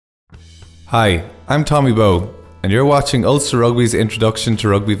Hi, I'm Tommy Bowe, and you're watching Ulster Rugby's Introduction to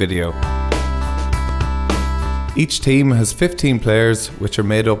Rugby video. Each team has 15 players, which are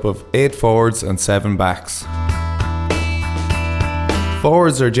made up of 8 forwards and 7 backs.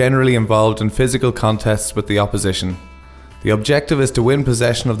 Forwards are generally involved in physical contests with the opposition. The objective is to win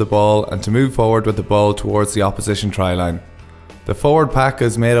possession of the ball and to move forward with the ball towards the opposition try line. The forward pack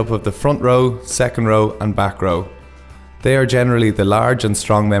is made up of the front row, second row and back row. They are generally the large and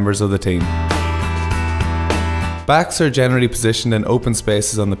strong members of the team. Backs are generally positioned in open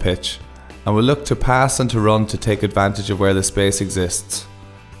spaces on the pitch and will look to pass and to run to take advantage of where the space exists.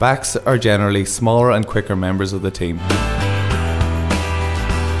 Backs are generally smaller and quicker members of the team.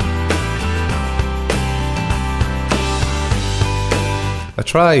 A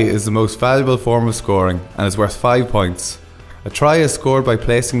try is the most valuable form of scoring and is worth 5 points. A try is scored by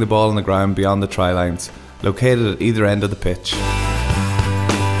placing the ball on the ground beyond the try lines, located at either end of the pitch.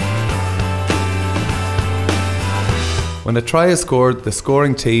 When a try is scored, the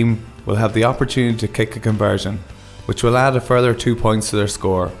scoring team will have the opportunity to kick a conversion, which will add a further 2 points to their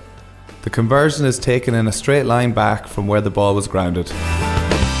score. The conversion is taken in a straight line back from where the ball was grounded.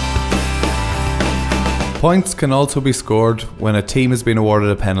 Points can also be scored when a team has been awarded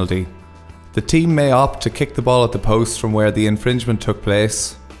a penalty. The team may opt to kick the ball at the post from where the infringement took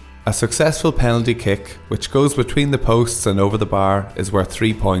place. A successful penalty kick, which goes between the posts and over the bar, is worth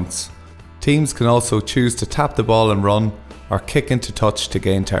 3 points. Teams can also choose to tap the ball and run, or kick into touch to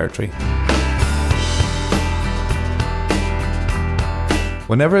gain territory.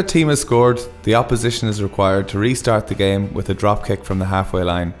 Whenever a team has scored, the opposition is required to restart the game with a drop kick from the halfway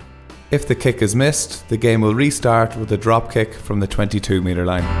line. If the kick is missed, the game will restart with a drop kick from the 22-metre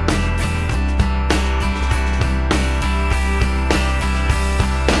line.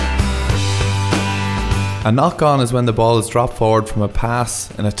 A knock-on is when the ball is dropped forward from a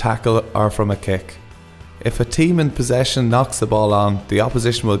pass, in a tackle or from a kick. If a team in possession knocks the ball on, the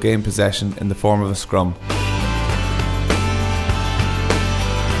opposition will gain possession in the form of a scrum.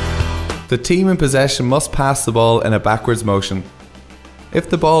 The team in possession must pass the ball in a backwards motion. If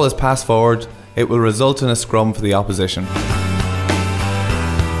the ball is passed forward, it will result in a scrum for the opposition.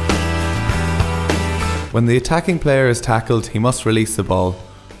 When the attacking player is tackled, he must release the ball,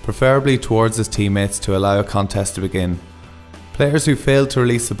 preferably towards his teammates, to allow a contest to begin. Players who fail to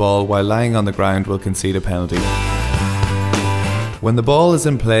release the ball while lying on the ground will concede a penalty. When the ball is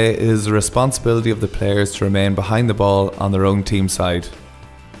in play, it is the responsibility of the players to remain behind the ball on their own team side.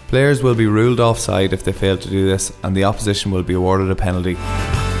 Players will be ruled offside if they fail to do this, and the opposition will be awarded a penalty.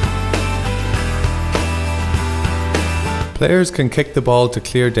 Players can kick the ball to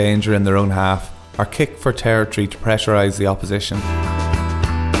clear danger in their own half, or kick for territory to pressurise the opposition.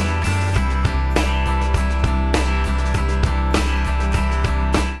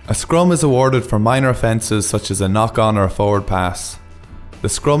 A scrum is awarded for minor offences such as a knock-on or a forward pass. The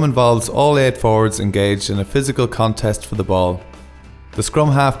scrum involves all 8 forwards engaged in a physical contest for the ball. The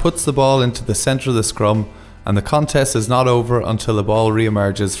scrum half puts the ball into the centre of the scrum, and the contest is not over until the ball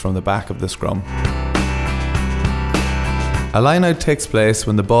re-emerges from the back of the scrum. A line-out takes place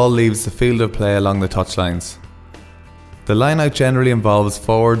when the ball leaves the field of play along the touchlines. The line-out generally involves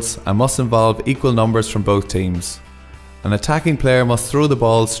forwards and must involve equal numbers from both teams. An attacking player must throw the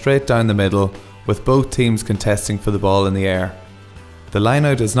ball straight down the middle, with both teams contesting for the ball in the air. The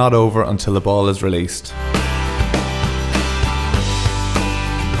line-out is not over until the ball is released.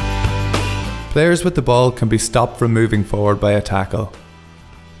 Players with the ball can be stopped from moving forward by a tackle.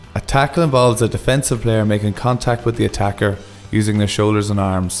 A tackle involves a defensive player making contact with the attacker using their shoulders and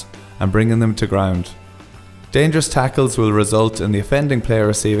arms and bringing them to ground. Dangerous tackles will result in the offending player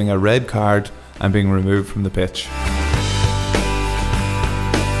receiving a red card and being removed from the pitch.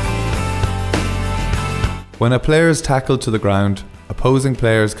 When a player is tackled to the ground, opposing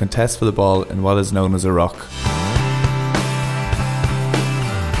players contest for the ball in what is known as a ruck.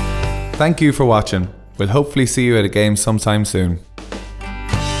 Thank you for watching. We'll hopefully see you at a game sometime soon.